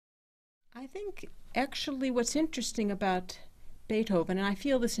I think actually what's interesting about Beethoven, and I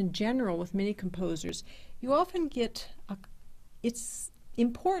feel this in general with many composers, you often it's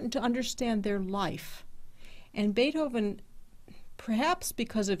important to understand their life. And Beethoven, perhaps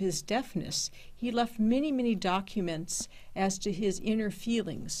because of his deafness, he left many, many documents as to his inner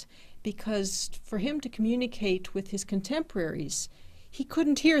feelings, because for him to communicate with his contemporaries, he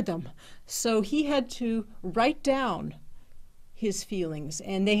couldn't hear them. So he had to write down his feelings,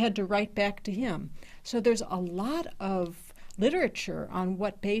 and they had to write back to him. So there's a lot of literature on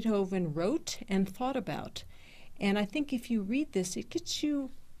what Beethoven wrote and thought about. And I think if you read this, it gets you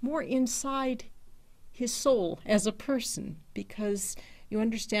more inside his soul as a person, because you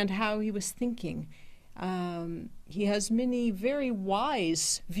understand how he was thinking. He has many very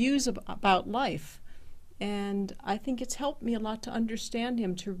wise views about life, and I think it's helped me a lot to understand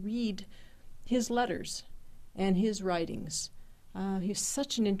him, to read his letters and his writings. He's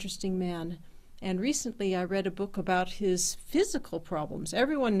such an interesting man. And recently I read a book about his physical problems.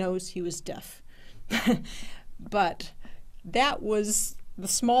 Everyone knows he was deaf, but that was the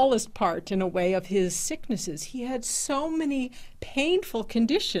smallest part, in a way, of his sicknesses. He had so many painful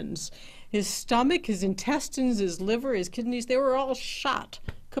conditions. His stomach, his intestines, his liver, his kidneys, they were all shot,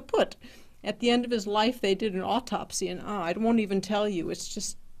 kaput. At the end of his life, they did an autopsy, and I won't even tell you. It's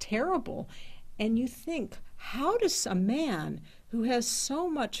just terrible. And you think, how does a man who has so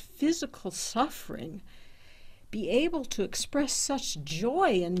much physical suffering be able to express such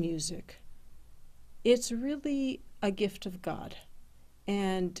joy in music? It's really a gift of God.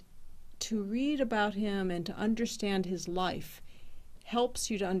 And to read about him and to understand his life helps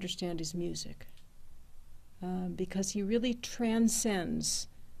you to understand his music, because he really transcends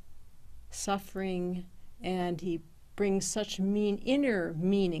suffering, and he brings such inner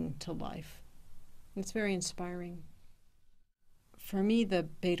meaning to life. It's very inspiring. For me, the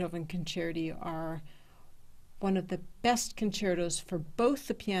Beethoven concerti are one of the best concertos for both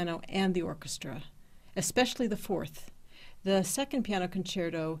the piano and the orchestra, especially the fourth. The second piano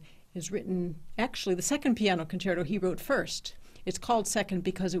concerto is written, actually the second piano concerto he wrote first. It's called second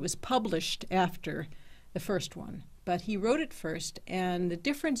because it was published after the first one. But he wrote it first, and the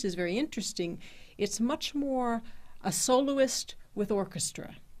difference is very interesting. It's much more a soloist with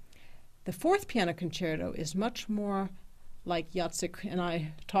orchestra. The fourth piano concerto is much more like Jacek and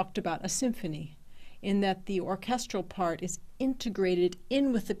I talked about, a symphony, in that the orchestral part is integrated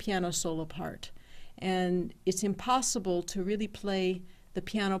in with the piano solo part. And it's impossible to really play the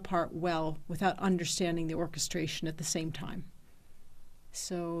piano part well without understanding the orchestration at the same time.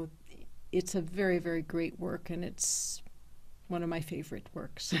 So it's a very, very great work, and it's one of my favorite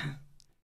works.